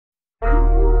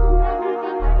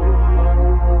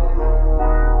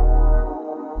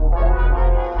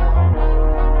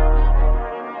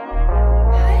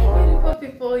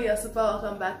super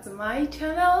welcome back to my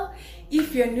channel.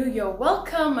 If you're new, you're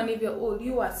welcome, and if you're old,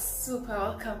 you are super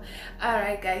welcome.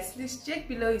 Alright guys, please check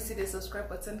below, you see the subscribe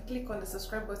button, click on the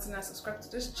subscribe button and subscribe to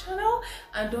this channel,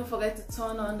 and don't forget to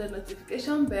turn on the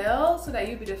notification bell so that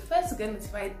you'll be the first to get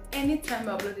notified anytime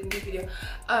I upload a new video.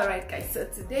 Alright guys, so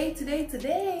today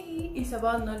is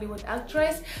about Nollywood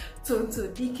actress Tonto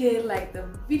Dicke. Like the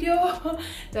video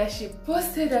that she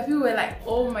posted, that people were like,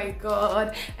 oh my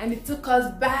god, and it took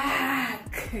us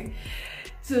back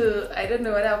to, I don't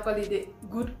know whether I'll call it the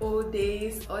good old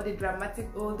days or the dramatic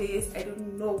old days. I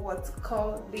don't know what to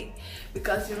call it,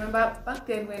 because you remember back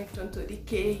then when Tonto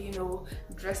Dicke, you know,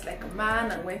 dressed like a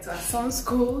man and went to her son's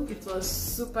school, it was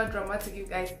super dramatic, you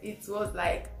guys. It was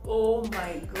like, oh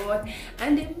my god,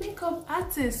 and the makeup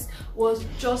artist was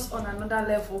just on another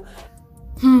level.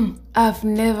 I've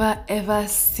never ever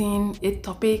seen a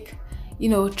topic, you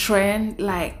know, trend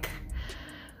like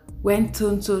when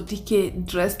Tonto Dicke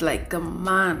dressed like a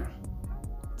man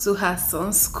to her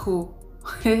son's school.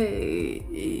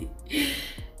 Hey.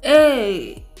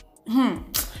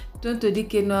 Tonto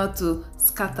Dicke know how to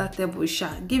scatter tables.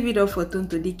 Give it up for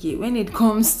Tonto Dicke when it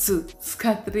comes to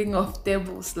scattering of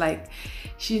tables. Like,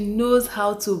 she knows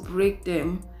how to break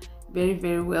them very,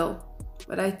 very well.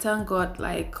 But I thank God,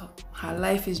 like, her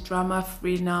life is drama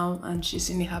free now and she's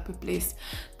in a happy place.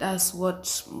 That's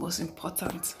what's most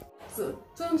important. So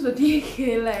Tonto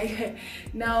Dicke like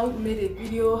now made a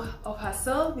video of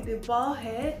herself with a bald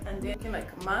head and then looking like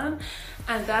a man,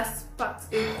 and that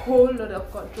sparked a whole lot of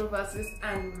controversies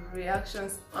and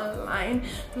reactions online.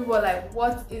 People were like,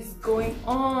 what is going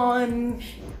on?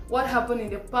 What happened in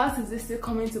the past? Is this still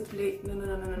coming to play?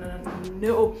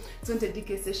 No. Tonto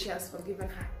Dicke says she has forgiven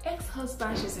her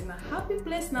ex-husband. She's in a happy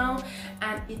place now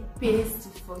and it pays to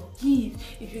forgive.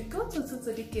 If you go to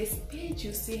Tonto Dicke's page,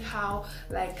 you see how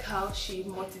she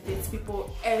motivates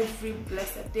people every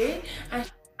blessed day,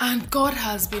 and God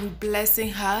has been blessing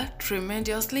her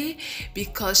tremendously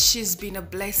because she's been a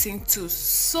blessing to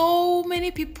so many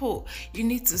people. You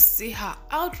need to see her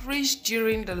outreach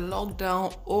during the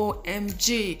lockdown.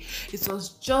 OMG, it was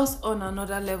just on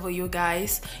another level, you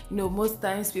guys. You know, most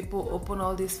times people open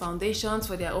all these foundations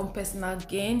for their own personal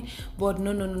gain, but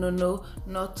no,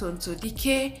 not Tonto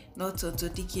Dicke, not Tonto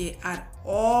Dicke at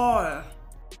all.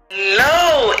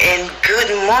 Hello and good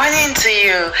morning to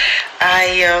you.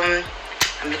 I'm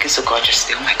looking so gorgeous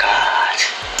today. Oh my god.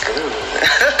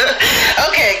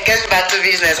 Okay, getting back to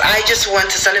business. I just want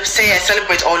to say I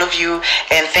celebrate all of you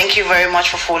and thank you very much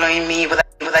for following me. But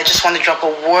I just want to drop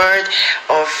a word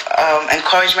of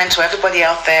encouragement to everybody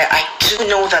out there. I do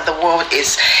know that the world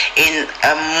is in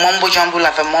a mumbo jumbo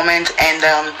at the moment, and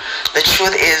the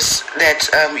truth is that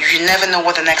you never know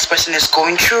what the next person is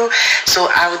going through. So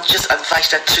I would just advise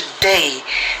that today,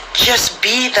 just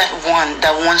be that one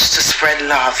that wants to spread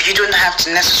love. You don't have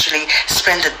to necessarily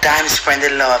spend a dime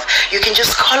spreading love. You can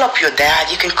just call up your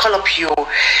dad. You can call up your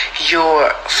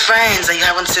friends that you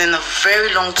haven't seen in a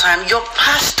very long time, your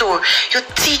pastor, your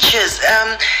teachers,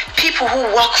 people who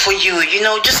work for you. You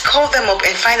know, just call them up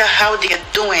and find out how they're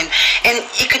doing. And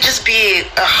it could just be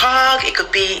a hug, it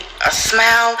could be a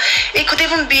smile, it could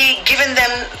even be giving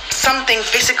them something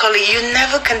physically. You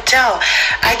never can tell.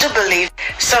 I do believe.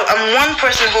 So I'm one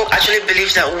person who actually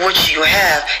believes that what you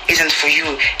have isn't for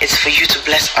you, it's for you to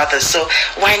bless others. So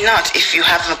why not? If you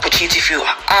have an opportunity, if you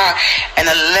are in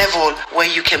a level where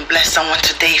you can bless someone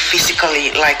today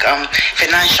physically, like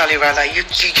financially rather, you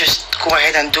just go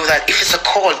ahead and do that. If it's a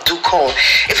call, do call.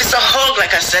 If it's a hug,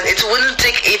 like I said, it wouldn't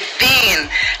take a thing.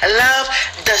 Love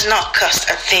does not cost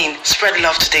a thing. Spread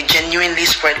love today. Genuinely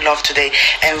spread love today,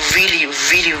 and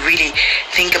really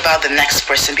think about the next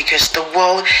person, because the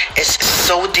world is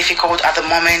so difficult at the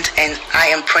moment, and I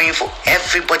am praying for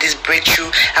everybody's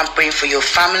breakthrough. I'm praying for your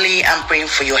family. I'm praying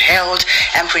for your health.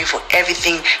 I'm praying for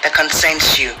everything that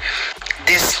concerns you.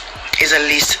 This is the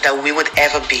least that we would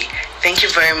ever be. Thank you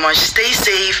very much. Stay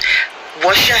safe.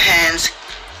 Wash your hands.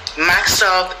 Max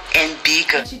up and be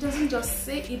good. She doesn't just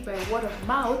say it by word of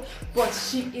mouth, but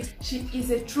she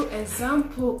is a true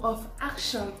example of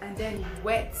action and then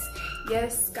words.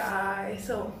 Yes guys.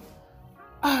 So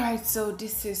alright, so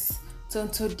this is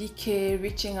Tonto Dicke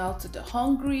reaching out to the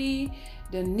hungry,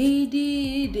 the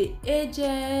needy, the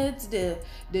aged,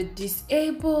 the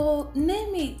disabled,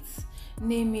 name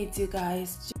it you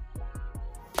guys.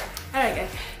 Alright guys,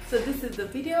 so this is the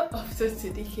video of Tonto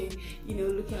Dicke, you know,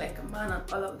 looking like a man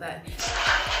and all of that.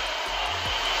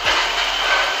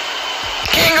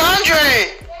 King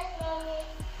Andre!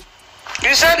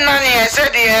 You said nanny, I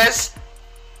said yes.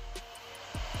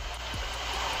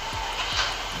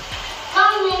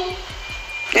 Mommy.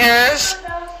 Yes?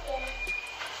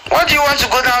 What do you want to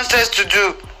go downstairs to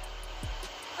do?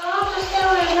 to stay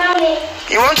with Nanny.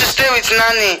 You want to stay with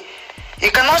Nanny?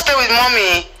 You cannot stay with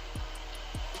Mommy.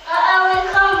 I will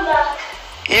come back.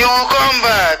 You will come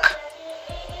back.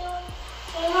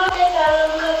 It won't take a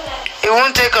longer time. It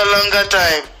won't take a longer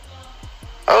time.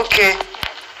 Okay.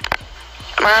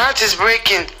 My heart is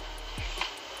breaking.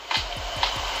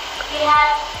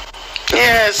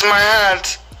 Yes, my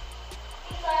heart.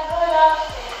 If I go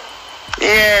downstairs.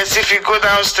 Yes, if you go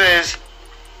downstairs.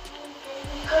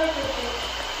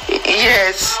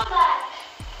 Yes.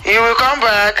 You will come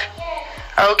back?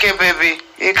 Yes. Okay, baby.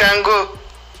 You can go.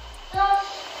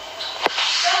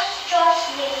 Just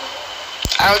trust me.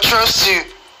 I'll trust you.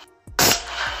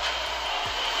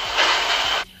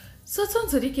 So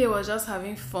Tonto Dicke was just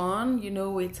having fun,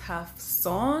 with her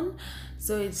son.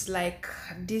 So it's like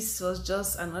this was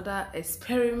just another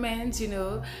experiment,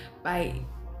 by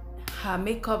her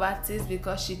makeup artist,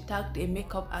 because she tagged a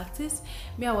makeup artist.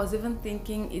 Me, I was even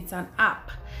thinking it's an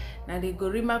app. Now the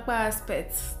Gorimapa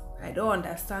aspects, I don't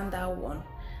understand that one.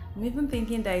 I'm even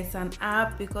thinking that it's an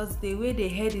app because the way the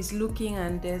head is looking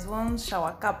and there's one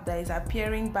shower cap that is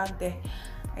appearing back there.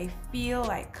 I feel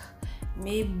like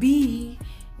maybe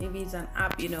it's an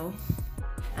app,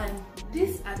 And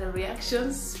these are the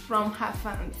reactions from her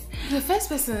fans. The first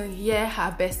person here,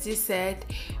 her bestie, said,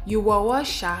 "You were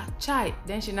washer, chai."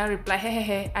 Then she now replied,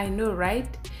 "Hey, I know, right?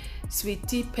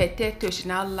 Sweetie potato." She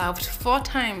now laughed 4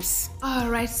 times.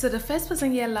 Alright, so the first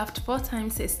person here laughed 4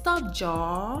 times, said, "Stop,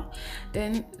 jaw."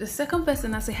 Then the second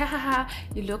person, I said, "Ha,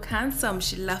 you look handsome."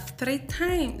 She laughed 3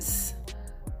 times.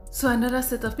 So another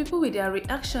set of people with their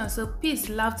reaction. So Peace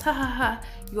laughed, "Ha,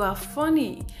 you are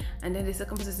funny." And then the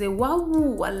second person said, "Wow,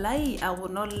 wallahi, I will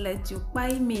not let you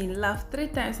buy me." Laughed 3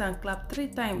 times and clapped 3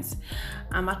 times.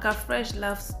 Amaka Fresh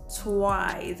laughs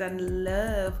twice and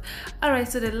love.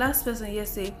 Alright, so the last person here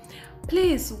say,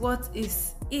 "Please, what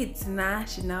is it now?"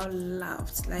 She now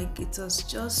laughed. Like it was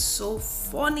just so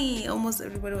funny. Almost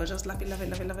everybody was just laughing.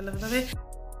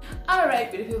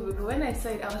 Alright, beautiful people, when I saw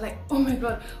it, I was like, oh my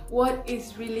god, what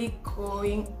is really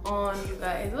going on, you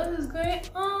guys? What is going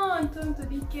on? Tonto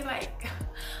Dicke, like,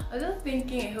 I was just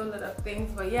thinking a whole lot of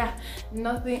things, but yeah,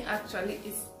 nothing actually.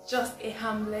 It's just a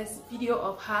harmless video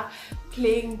of her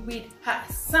playing with her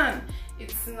son.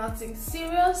 It's nothing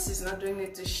serious. She's not doing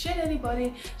it to shade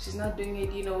anybody. She's not doing it,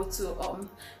 to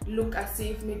look as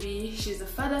if maybe she's a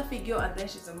father figure and then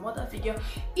she's a mother figure.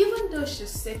 Even though she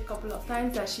said a couple of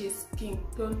times that she's King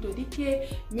Tonto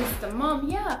Dicke, Mr. Mom.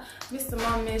 Yeah, Mr.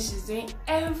 Mom means she's doing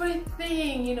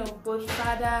everything, both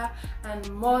father and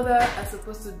mother are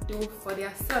supposed to do for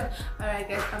their son. Alright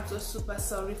guys, I'm so super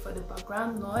sorry for the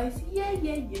background noise. Yeah.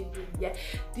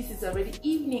 This is already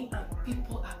evening and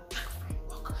people are back from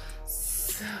work.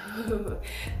 So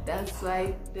that's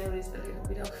why there is a little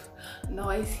bit of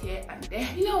noise here and there.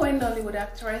 When Nollywood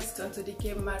actress Tonto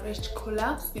Dicke marriage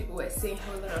collapsed, people were saying a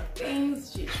whole lot of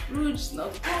things. She's rude, she's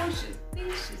not good, she's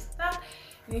this, she's that.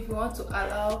 And if you want to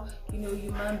allow,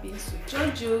 human beings to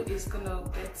judge you, it's gonna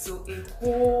get to a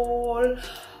whole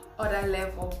other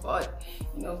level. But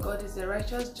God is a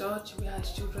righteous judge. We are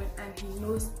his children and he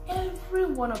knows every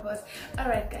one of us.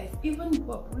 Alright guys, even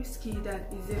Bobrisky,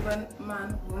 that is even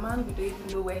man, woman, we don't even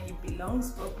know where he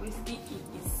belongs. Bobrisky, he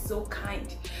is so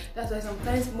kind. That's why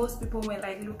sometimes most people when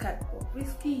look at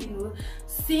Bobrisky,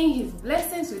 seeing his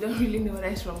blessings, we don't really know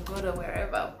that it's from God or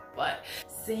wherever, but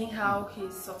seeing how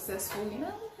he's successful,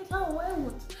 why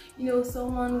would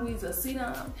someone who is a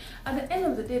sinner? At the end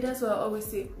of the day, that's why I always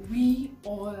say we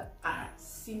all are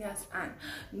sinners and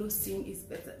no sin is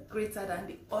greater than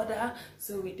the other.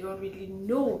 So we don't really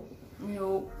know.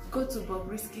 Go to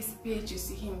Bobrisky's page, you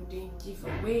see him doing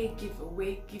giveaway,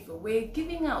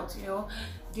 giving out,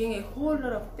 doing a whole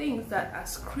lot of things that are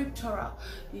scriptural,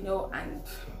 and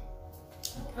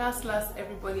last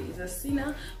everybody is a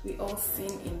sinner. We all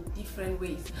sin in different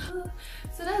ways.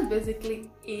 So that's basically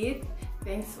it.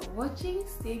 Thanks for watching.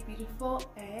 Stay beautiful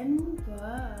and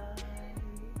bye.